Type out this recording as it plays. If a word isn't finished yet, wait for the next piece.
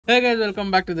Hey guys, welcome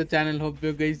back to the channel. Hope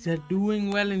you guys are doing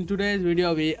well. In today's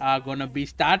video, we are gonna be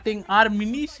starting our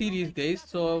mini series, guys.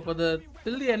 So for the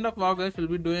till the end of August, we'll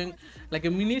be doing like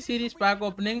a mini series pack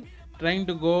opening, trying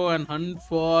to go and hunt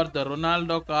for the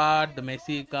Ronaldo card, the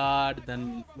Messi card,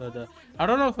 then the I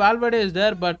don't know if Valverde is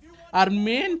there, but our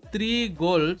main three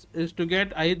goals is to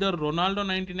get either Ronaldo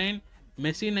 99,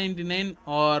 Messi 99,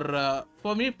 or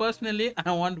for me personally,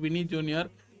 I want Vinny Jr.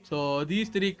 So these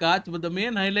three cards, but the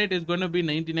main highlight is going to be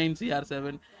 99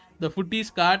 CR7, the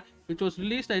Futties card, which was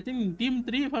released I think in Team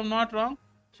 3 if I'm not wrong.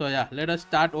 So yeah, let us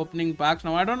start opening packs.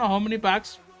 Now I don't know how many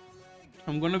packs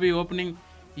I'm going to be opening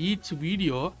each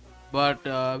video, but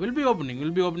we'll be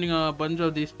opening a bunch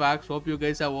of these packs. Hope you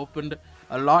guys have opened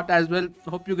a lot as well.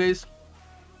 Hope you guys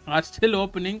are still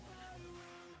opening.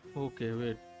 Okay,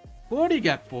 wait. Cody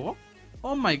Gakpo.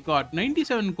 Oh my god,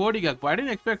 97 Cody Gakpo. I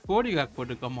didn't expect Cody Gakpo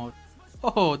to come out.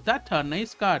 Oh, that's a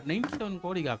nice card. 97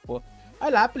 Cody Gakpo.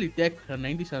 I'll happily take a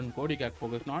 97 Cody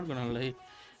Gakpo. It's not gonna lie.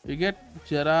 We get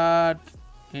Gerard.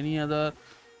 Any other?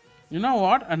 You know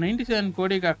what? A 97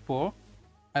 Cody Gakpo.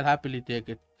 I'll happily take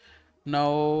it.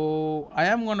 Now I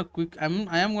am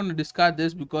gonna discard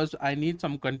this because I need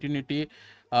some continuity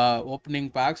opening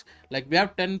packs. Like we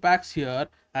have 10 packs here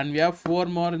and we have 4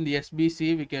 more in the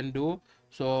SBC we can do.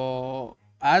 So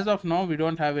as of now we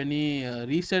don't have any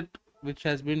reset which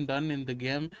has been done in the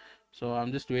game, so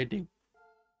I'm just waiting.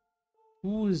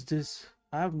 Who is this?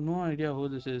 I have no idea who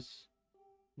this is.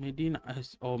 Medina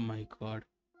is, oh my god.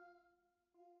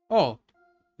 Oh,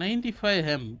 95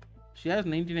 hemp. She has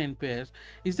 99 pairs.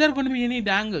 Is there going to be any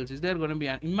dangles? Is there going to be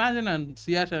imagine a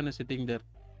CR7 is sitting there.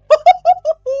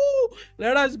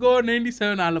 Let us go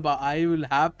 97 Alaba. I will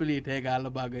happily take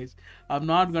Alaba, guys. I'm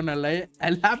not gonna lie.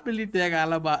 I'll happily take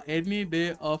Alaba any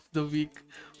day of the week.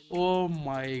 Oh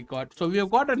my god. So we have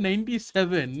got a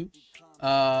 97.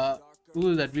 Who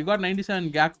is that? We got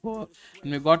 97 Gakpo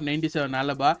and we got 97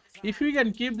 Alaba. If we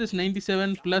can keep this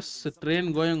 97 plus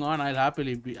train going on,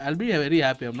 I'll be very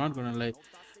happy. I'm not gonna lie.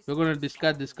 We're gonna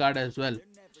discard this card as well,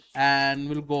 and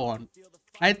we'll go on.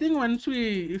 I think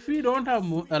if we don't have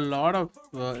a lot of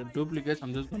duplicates,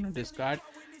 I'm just gonna discard,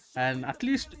 and at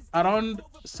least around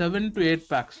 7 to 8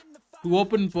 packs to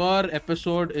open per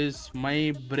episode is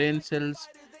my brain cells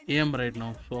aim right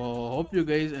now. So hope you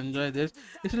guys enjoy this.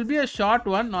 This will be a short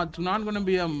one. It's not gonna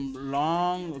be a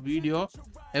long video.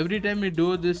 Every time we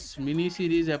do this mini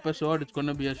series episode, it's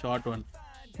gonna be a short one.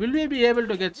 Will we be able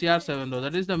to get CR7 though?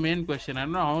 That is the main question. I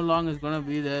don't know how long it's gonna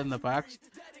be there in the packs.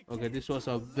 Okay, this was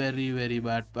a very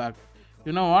bad pack.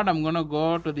 You know what? I'm gonna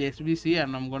go to the SBC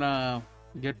and I'm gonna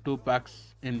get 2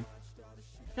 packs in.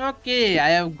 Okay, I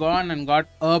have gone and got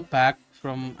a pack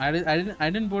from. I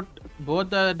didn't put both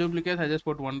the duplicates. I just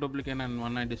put one duplicate and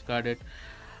one I discarded.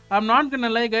 I'm not gonna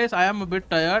lie, guys. I am a bit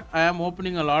tired. I am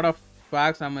opening a lot of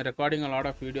packs. I'm recording a lot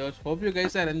of videos. Hope you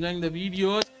guys are enjoying the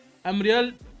videos. I'm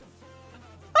real.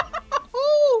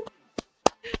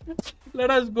 Let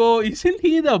us go. Isn't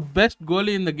he the best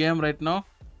goalie in the game right now?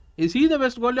 Is he the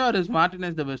best goalie or is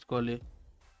Martinez the best goalie?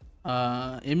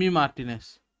 Emi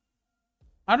Martinez.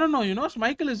 I don't know. You know,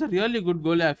 Schmeichel is a really good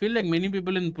goalie. I feel like many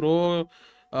people in pro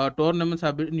tournaments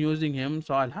have been using him.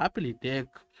 So I'll happily take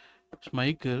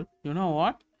Schmeichel. You know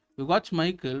what? We've got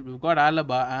Schmeichel, we've got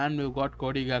Alaba, and we've got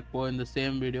Cody Gakpo in the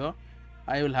same video.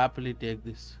 I will happily take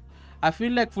this. I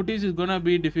feel like Futties is gonna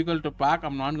be difficult to pack.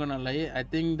 I'm not gonna lie. I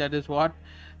think that is what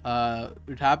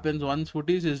it happens once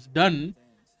Futties is done.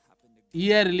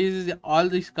 EA releases all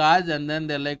these cards and then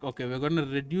they're like, okay, we're gonna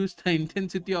reduce the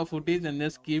intensity of Futties and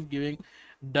just keep giving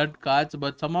dud cards.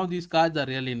 But some of these cards are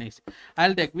really nice.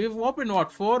 I'll take. We've opened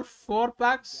what four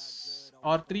packs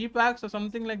or 3 packs or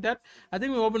something like that. I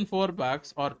think we opened 4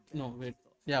 packs or no wait.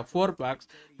 Yeah, 4 packs.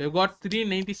 We've got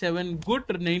 397 good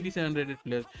 97 rated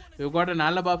players. We've got an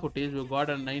Alaba footage. We've got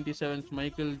a 97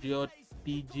 Michael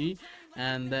GOTG,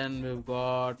 and then we've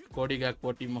got Cody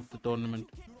Gakpo team of the tournament.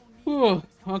 Whew,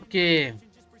 okay.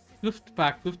 Fifth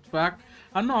pack.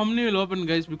 I don't know how many will open,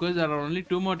 guys, because there are only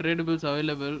 2 more tradables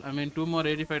available. I mean 2 more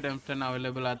 85 times 10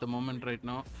 available at the moment right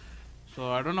now.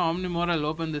 So I don't know how many more I'll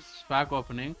open this pack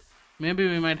opening. Maybe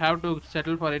we might have to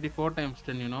settle for 84 times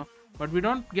 10, you know. But we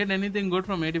don't get anything good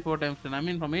from 84 times 10. I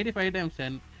mean from 85 times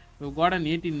 10, we've got an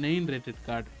 89 rated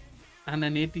card and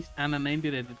an 80 and a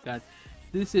 90 rated card.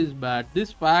 This is bad.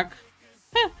 This pack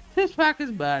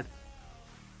is bad.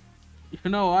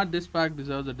 You know what? This pack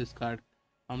deserves a discard.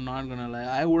 I'm not gonna lie.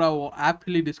 I would have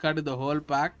happily discarded the whole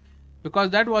pack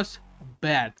because that was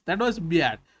bad.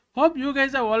 Hope you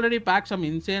guys have already packed some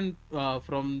insane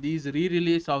from these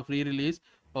re-release.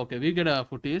 Okay, we get a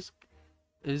Futties.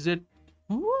 Is it?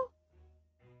 Who?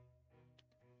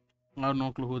 I have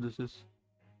no clue who this is.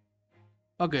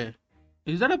 Okay.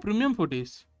 Is that a premium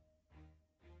Futties?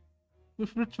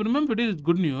 If it's premium Futties, it's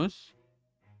good news.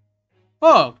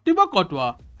 Oh, Thibaut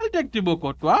Courtois. I'll take Thibaut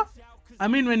Courtois. I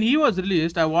mean, when he was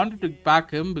released, I wanted to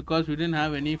pack him because we didn't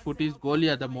have any Futties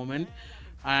goalie at the moment.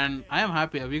 And I am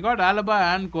happy. We got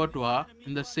Alaba and Courtois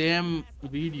in the same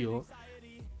video.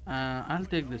 I'll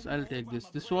take this. I'll take this.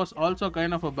 This was also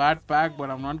kind of a bad pack,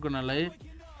 but I'm not gonna lie.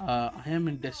 I am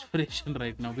in desperation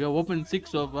right now. We have opened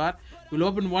 6 so far. We'll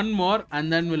open one more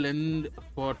and then we'll end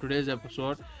for today's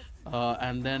episode.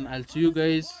 And then I'll see you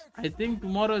guys. I think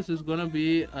tomorrow is gonna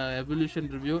be evolution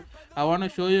review. I want to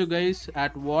show you guys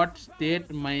at what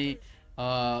state my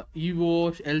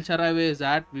Evo El Sharawe is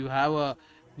at. We have a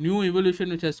new evolution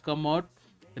which has come out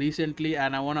recently,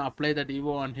 and I want to apply that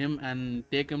Evo on him and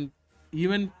take him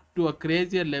even to a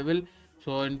crazier level.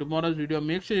 So in tomorrow's video,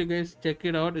 make sure you guys check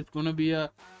it out. It's gonna be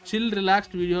a chill,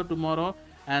 relaxed video tomorrow,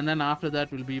 and then after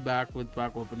that we'll be back with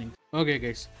pack opening. Okay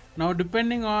guys, now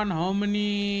depending on how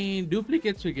many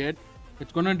duplicates we get,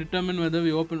 it's gonna determine whether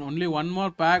we open only one more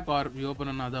pack or we open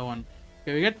another one.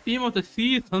 Okay, we get team of the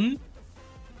season.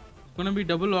 It's gonna be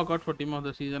double walkout for team of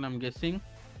the season, I'm guessing.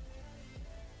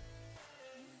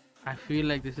 I feel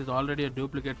like this is already a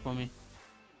duplicate for me.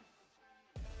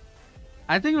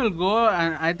 I think we'll go,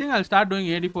 and I think I'll start doing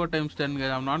 84 times 10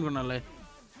 guys. I'm not gonna lie.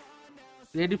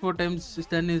 84 times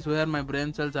 10 is where my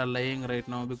brain cells are lying right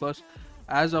now, because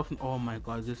as of, oh my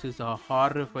god, this is a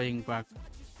horrifying pack.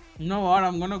 You know what,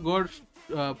 I'm gonna go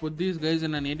put these guys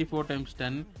in an 84 times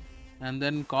 10 and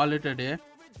then call it a day.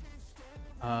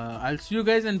 I'll see you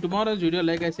guys in tomorrow's video.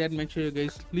 Like I said, make sure you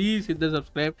guys please hit the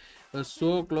subscribe. We're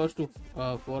so close to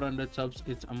 400 subs.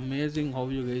 It's amazing how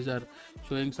you guys are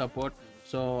showing support.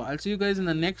 So I'll see you guys in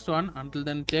the next one. Until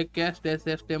then, take care, stay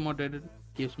safe, stay motivated,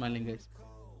 keep smiling guys.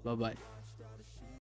 Bye bye.